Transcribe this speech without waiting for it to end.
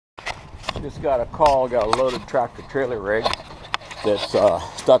Just got a call, got a loaded tractor trailer rig that's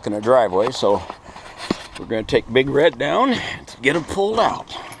stuck in a driveway, so we're going to take Big Red down to get him pulled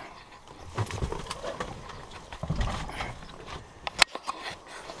out.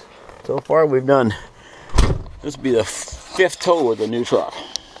 So far we've done, this will be the 5th tow with the new truck.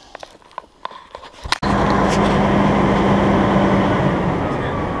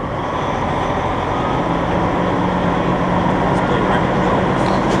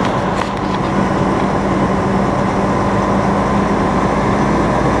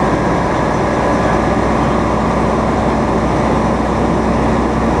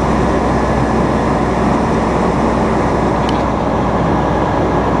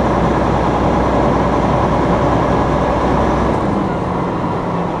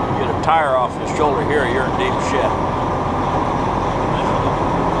 Tire off the shoulder here, you're in deep shit.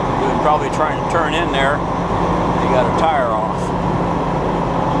 You're probably trying to turn in there, you got a tire off.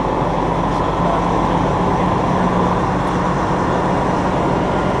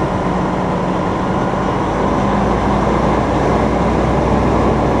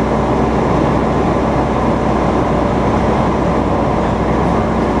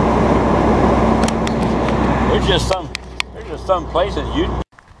 There's just some places you.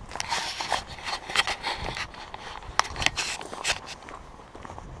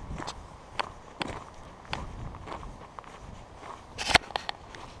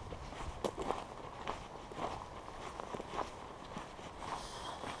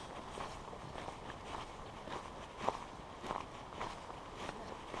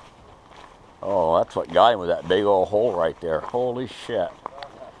 Oh, that's what got him with that big old hole right there. Holy shit.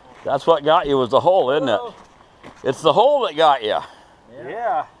 That's what got you, was the hole, isn't it? It's the hole that got you.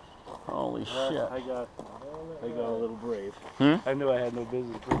 Yeah. Holy shit. I got a little brave. I knew I had no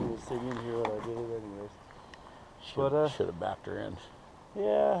business bringing this thing in here, but I did it anyways. Should have backed her in.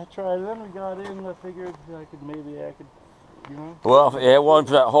 Yeah, I tried. And then we got in. I figured maybe I could, you know. Well, if it wasn't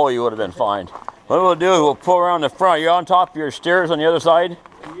for that hole, you would have been fine. What we'll do is we'll pull around the front. You're on top of your stairs on the other side?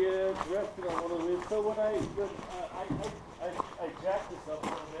 Yeah, it's resting on one of the. So when I jacked this up a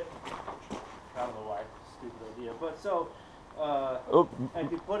little bit. I don't know why. Stupid idea. But so I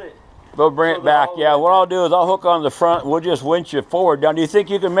could put it. We'll bring it back. Yeah, what I'll do is I'll hook on the front. We'll just winch you forward down. Do you think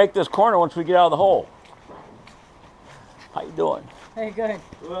you can make this corner once we get out of the hole? How you doing? Hey, good.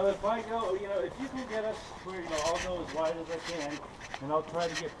 Well, if I go, you know, if you can get us where, you know, I'll go as wide as I can, and I'll try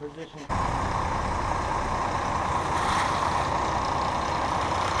to get positioned.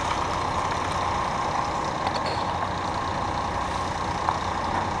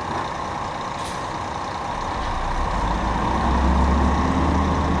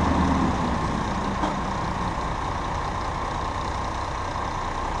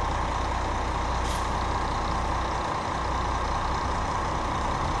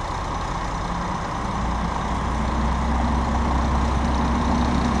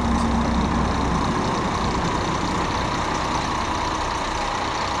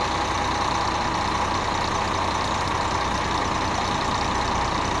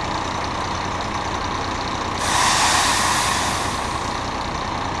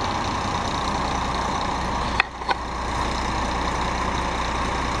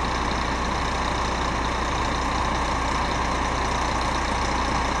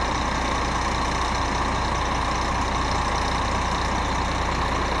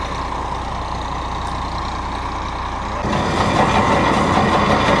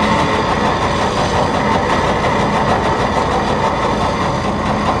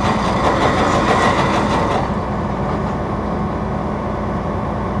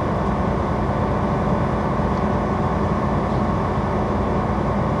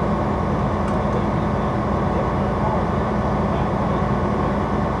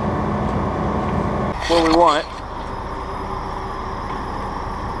 Where we want it.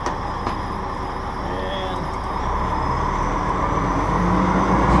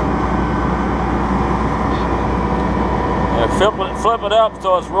 And flip it up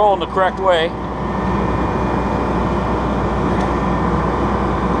so it's rolling the correct way.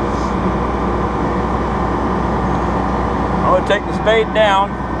 I'm going to take the spade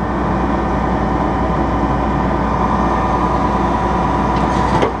down.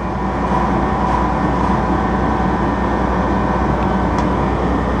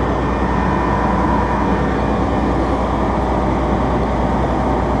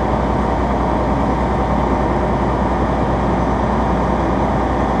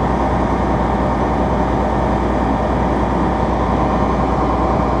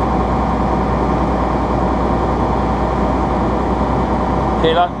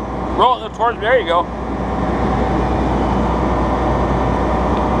 Okay, roll it towards, there you go.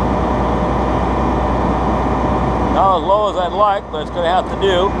 as low as I'd like, but it's going to have to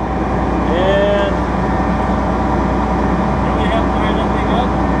do. And we have to fire that thing up?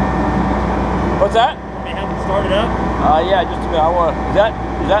 what's that? We have to start it up? Yeah, just a minute. I want. Is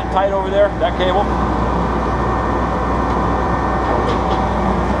that tight over there? That cable?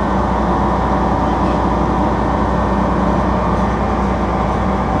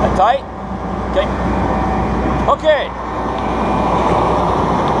 That tight? Okay. Okay.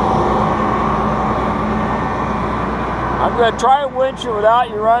 I'm going to try and winch it without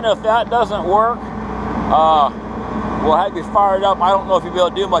you running. If that doesn't work, we'll have you fired up. I don't know if you'll be able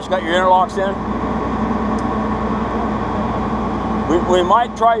to do much. Got your interlocks in? We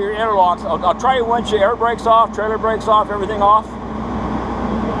might try your interlocks. I'll try to winch your air brakes off, trailer brakes off, everything off.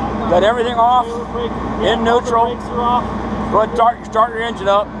 Got everything off? In neutral. All the brakes are off. Go ahead and start your engine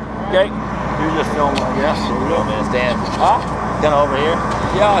up. Okay. You're just filming, I guess. Oh man, stand. Huh? Stand over here.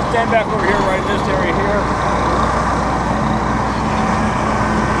 Yeah, stand back over here, right in this area here.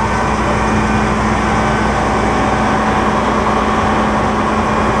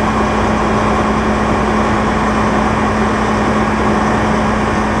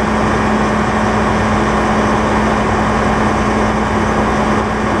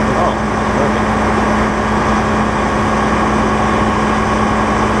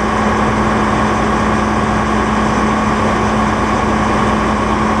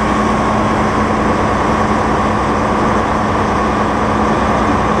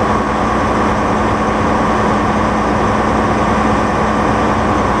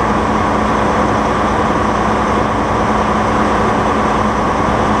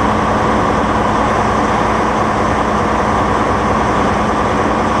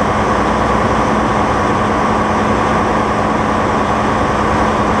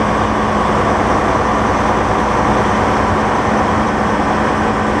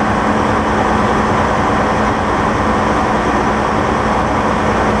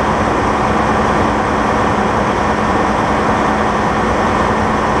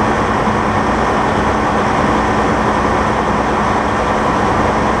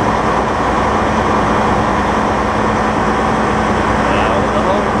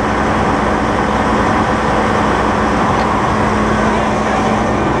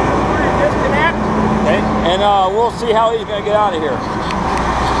 And we'll see how he's going to get out of here.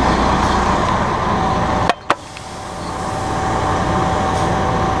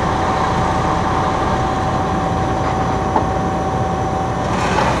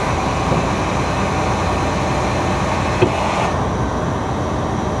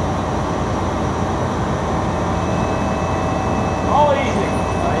 All easy.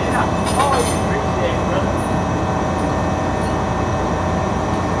 Yeah, all easy. Appreciate it, brother.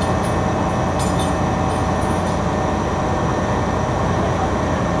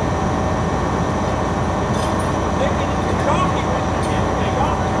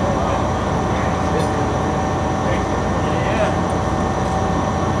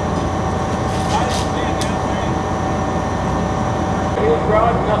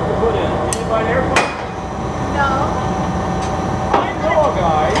 Garage enough to put in. Did you buy an airplane? No. I know a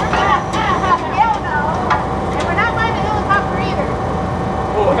guy. Hell no. And we're not buying a helicopter either.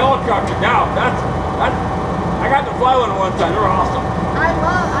 Oh, a helicopter. Now, that's, I got to fly one time. They're awesome. I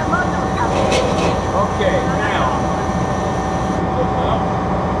love helicopters. Okay, now.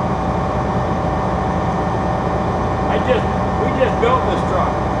 We just built this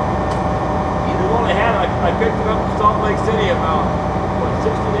truck. We've only had, I picked it up in Salt Lake City about, what,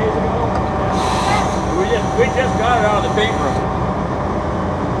 60 days ago? Yeah. We just got it out of the paint room.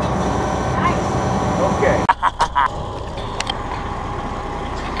 Nice. Okay.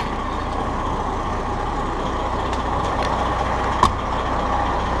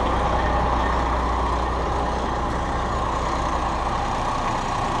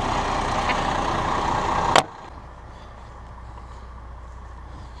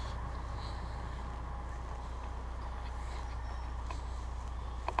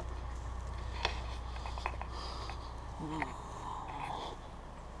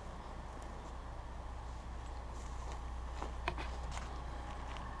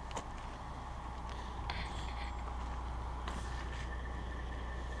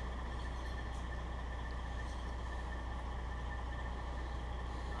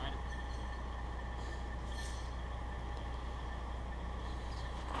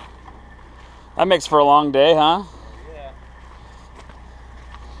 That makes for a long day, huh? Yeah.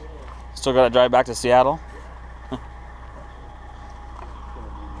 Still got to drive back to Seattle?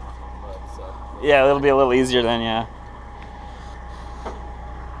 Yeah, it'll be a little easier then, yeah.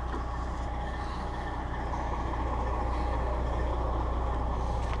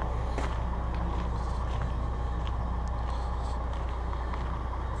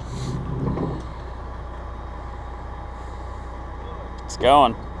 It's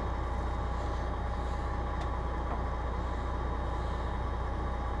going.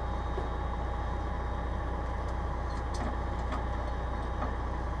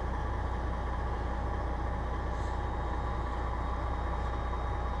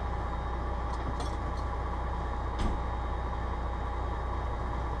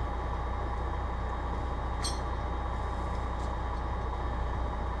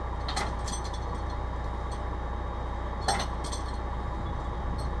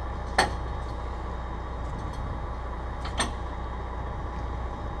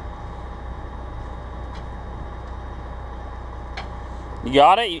 You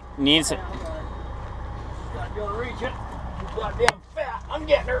got it? You need some. Gotta be able to reach it. Too goddamn fat. I'm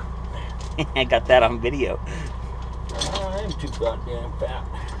getting her. I got that on video. I'm too goddamn fat.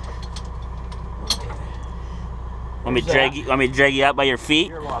 Want me to drag you? Want me to drag you out by your feet?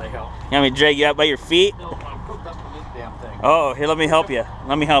 You're a lot of help. You want me to drag you out by your feet? No, I'm cooked up with this damn thing. Oh, here, let me help you.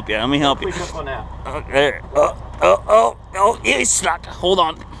 Let me help you. Let me help you. Push up on that. There. Oh, he's stuck. Hold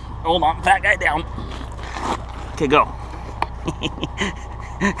on. Hold on. Fat guy down. Okay, go.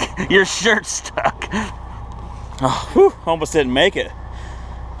 Your shirt's stuck. Oh, whew, almost didn't make it.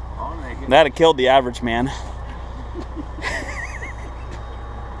 I'll make it. That'd have killed the average man.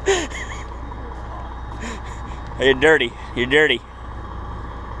 You're dirty. You're dirty.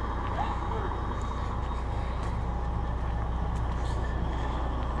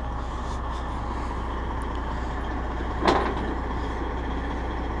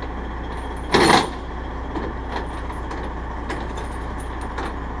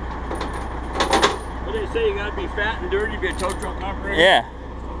 What do they say? You gotta be fat and dirty to be a tow truck operator? Yeah.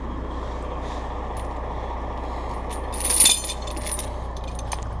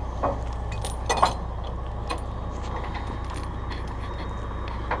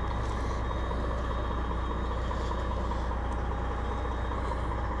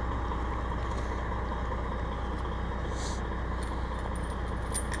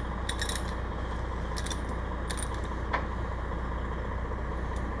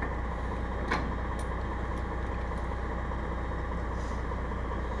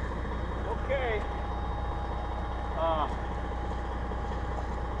 Okay.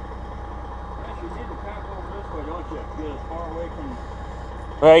 You need to pack over this way, don't you? To get as far away from.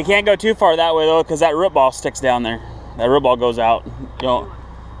 Well, you can't go too far that way though, because that root ball sticks down there. That root ball goes out. You know.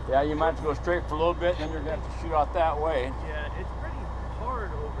 Yeah, you might have to go straight for a little bit, and then you're gonna have to shoot out that way. Yeah, it's pretty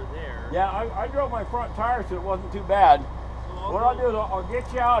hard over there. Yeah, I drove my front tires, so it wasn't too bad. So What I'll do is I'll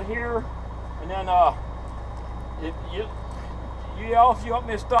get you out here, and then if you yell if you want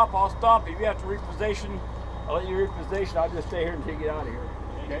me to stop, I'll stop. If you have to reposition, I'll let you reposition. I'll just stay here until you get out of here.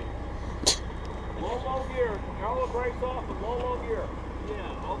 Okay. Low gear. All the brakes off and low gear.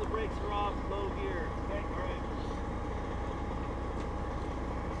 yeah, all the brakes are off, low gear. Okay, all right.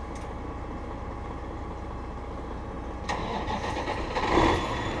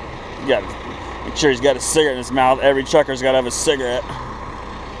 You gotta make sure he's got a cigarette in his mouth. Every trucker's gotta have a cigarette.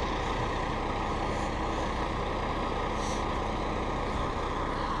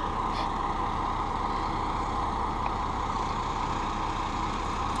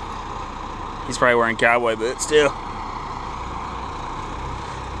 He's probably wearing cowboy boots too.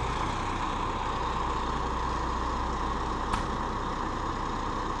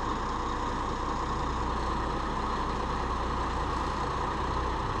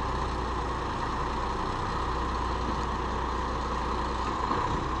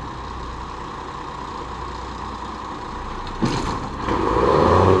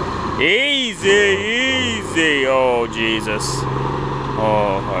 Easy, easy. Oh, Jesus.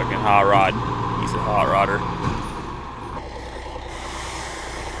 Oh, fucking hot rod. He's a hot rodder.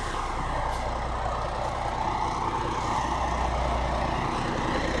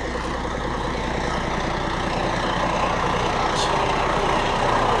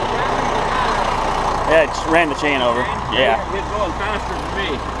 Yeah, just ran the chain over. Yeah. He's going faster than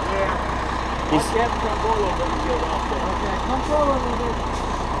me. Yeah. He's, You have to come forward a little bit and get off there. Okay, come forward a little bit.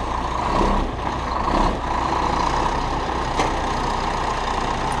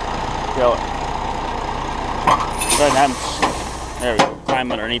 go. Go ahead and have him, there we go.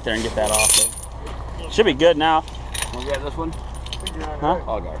 Climb underneath there and get that off there. Should be good now. Want to get this one? Huh?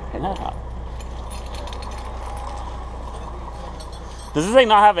 I'll guard it. Yeah. Does this thing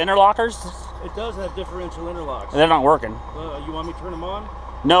not have interlockers? It does have differential interlocks. They're not working. You want me to turn them on?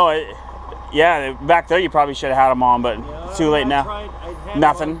 No, yeah, back there you probably should have had them on, but Yeah, it's too late now. I'd had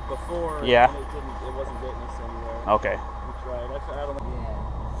Nothing. them on before. Yeah. And it wasn't getting us anywhere. Okay. We tried. I don't know.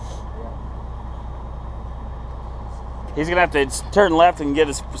 He's gonna have to turn left and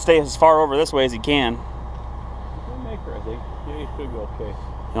stay as far over this way as he can. Make her, I think. should be okay.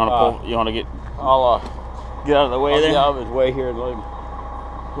 You want to pull? You want to get I'll get out of the way I'll there? get out of his way here and let him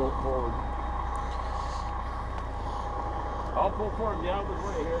pull it forward. I'll pull forward, get out of his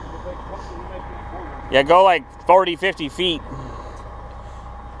way here. Yeah, go like 40, 50 feet.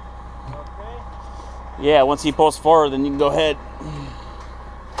 Okay. Yeah, once he pulls forward, then you can go ahead.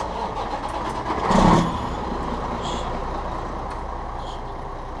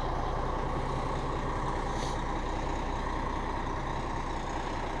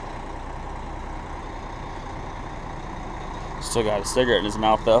 Still got a cigarette in his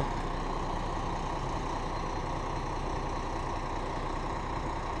mouth though.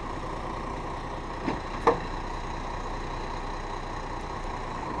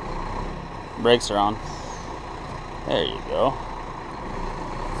 Brakes are on. There you go.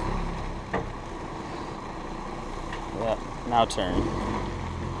 Yeah, now turn.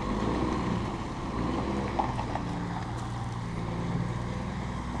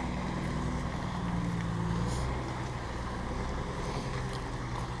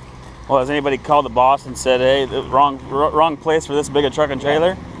 Well, has anybody called the boss and said, hey, the wrong place for this big a truck and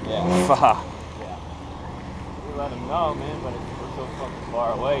trailer? Yeah. Fuck. Yeah. We let them know, man, but we're so fucking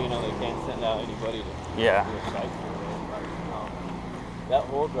far away, you know, they can't send out anybody to Yeah. do a site survey. But, you know, that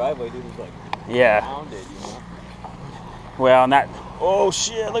whole driveway, dude, is like Yeah. pounded, you know. Well, and that, oh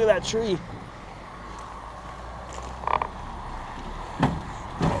shit, look at that tree.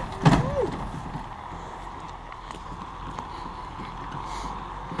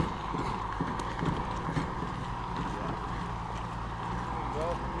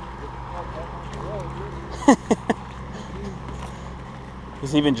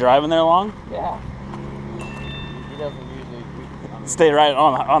 Has he been driving there long? Yeah. He doesn't usually Stay right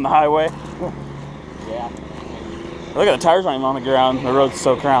on the highway. Yeah. Look at the tires not even on the ground. The road's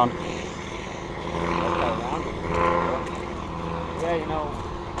so crowned. Yeah, you know,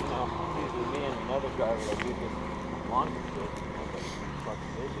 usually me and another driver that do this laundry shit, like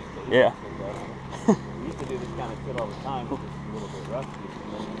fucking busy. Yeah. We used to do this kind of shit all the time, it's just a little bit rusty,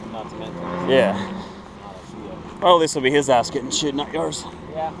 and then not to mention it's Yeah. not ideal. Well, this will be his ass getting shit, not yours.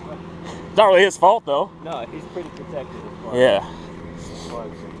 Yeah, but It's not really his fault though. no, he's pretty protected as far Yeah. as far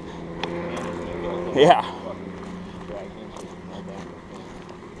as management goes. Yeah. Fucking dragged into it, no damn thing.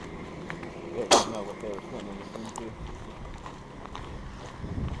 They didn't know what they were sending us into.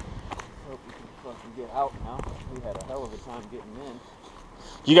 Hope we can fucking get out now. We had a hell of a time getting in.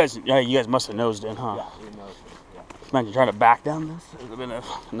 You guys must have nosed in, huh? Yeah, we know. Yeah. Imagine trying to back down this. It would have been a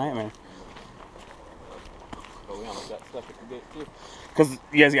nightmare. But we almost got stuck at the gate too. Because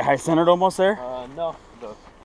you guys get high centered almost there? No, the